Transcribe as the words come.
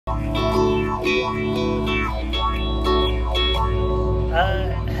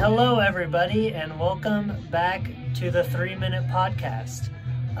Hello everybody, and welcome back to the 3-Minute Podcast.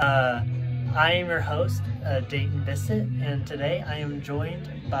 I am your host, Dayton Bissett, and today I am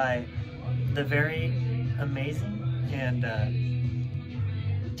joined by the very amazing and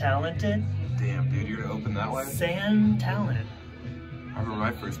talented... Damn, dude, you're gonna open that way? Sam Tallent. I remember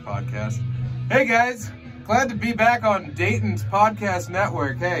my first podcast. Hey guys, glad to be back on Dayton's podcast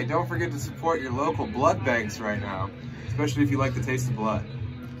network. Hey, don't forget to support your local blood banks right now, especially if you like the taste of blood.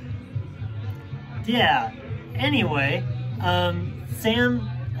 Yeah. Anyway, Sam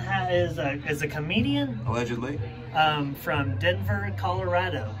is a comedian. Allegedly. From Denver,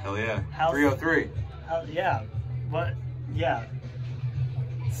 Colorado. Hell yeah. 303. Yeah. What? Yeah.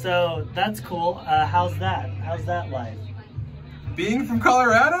 So that's cool. How's that? How's that life? Being from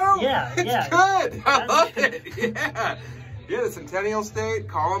Colorado? Yeah. It's yeah. good. I love it. Yeah. Yeah, the Centennial State,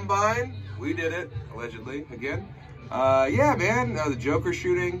 Columbine. We did it, allegedly, again. Yeah, man, the Joker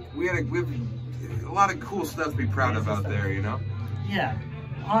shooting. We have a lot of cool stuff to be proud of out there, you know? Yeah,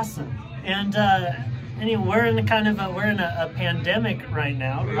 awesome. And anyway, we're in a pandemic right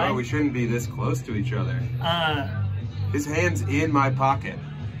now, right? Oh, we shouldn't be this close to each other. His hand's in my pocket.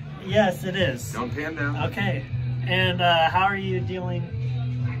 Yes, it is. Don't pan down. Okay. And how are you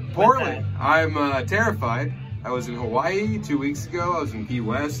dealing? Poorly. I'm terrified. I was in Hawaii 2 weeks ago. I was in Key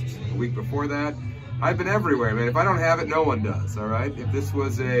West a week before that. I've been everywhere, man. If I don't have it, no one does, all right? If this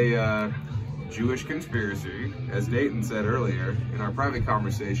was a Jewish conspiracy, as Dayton said earlier in our private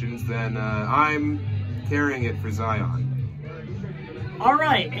conversations, then I'm carrying it for Zion. All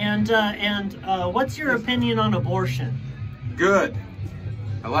right, and what's your opinion on abortion? Good.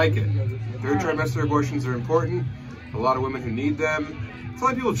 I like it. Third trimester abortions are important. A lot of women who need them. It's a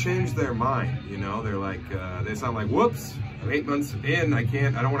lot of people change their mind, you know? They're like, they sound like, whoops, I'm 8 months in, I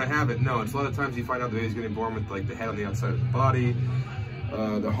don't want to have it. No, it's a lot of times you find out the baby's getting born with like the head on the outside of the body.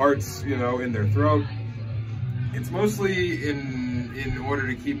 The heart's, you know, in their throat. It's mostly in order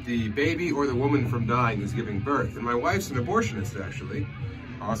to keep the baby or the woman from dying who's giving birth. And my wife's an abortionist, actually.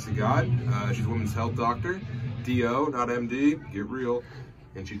 Honest to God. She's a women's health doctor. D.O., not M.D. Get real.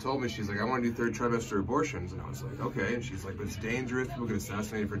 And she told me, she's like, I want to do third trimester abortions. And I was like, okay. And she's like, but it's dangerous. People get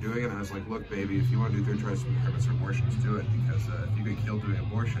assassinated for doing it. And I was like, look, baby, if you want to do third trimester abortions, do it. Because if you get killed doing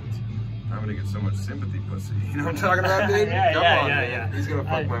abortions, I'm gonna get so much sympathy pussy. You know what I'm talking about, dude? Yeah. He's gonna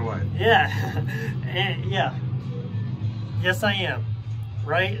fuck my wife. Yeah. Yeah. Yes, I am.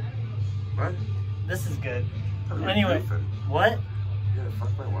 Right? What? This is good. Anyway, what? You're gonna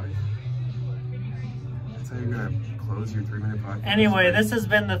fuck my wife? That's how you're gonna close your 3-minute podcast? Anyway, this has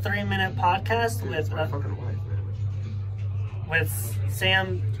been the 3-Minute Podcast dude, with my fucking wife, man. With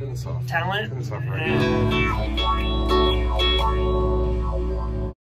Sam Turn this off. Tallent. Turn this off right now.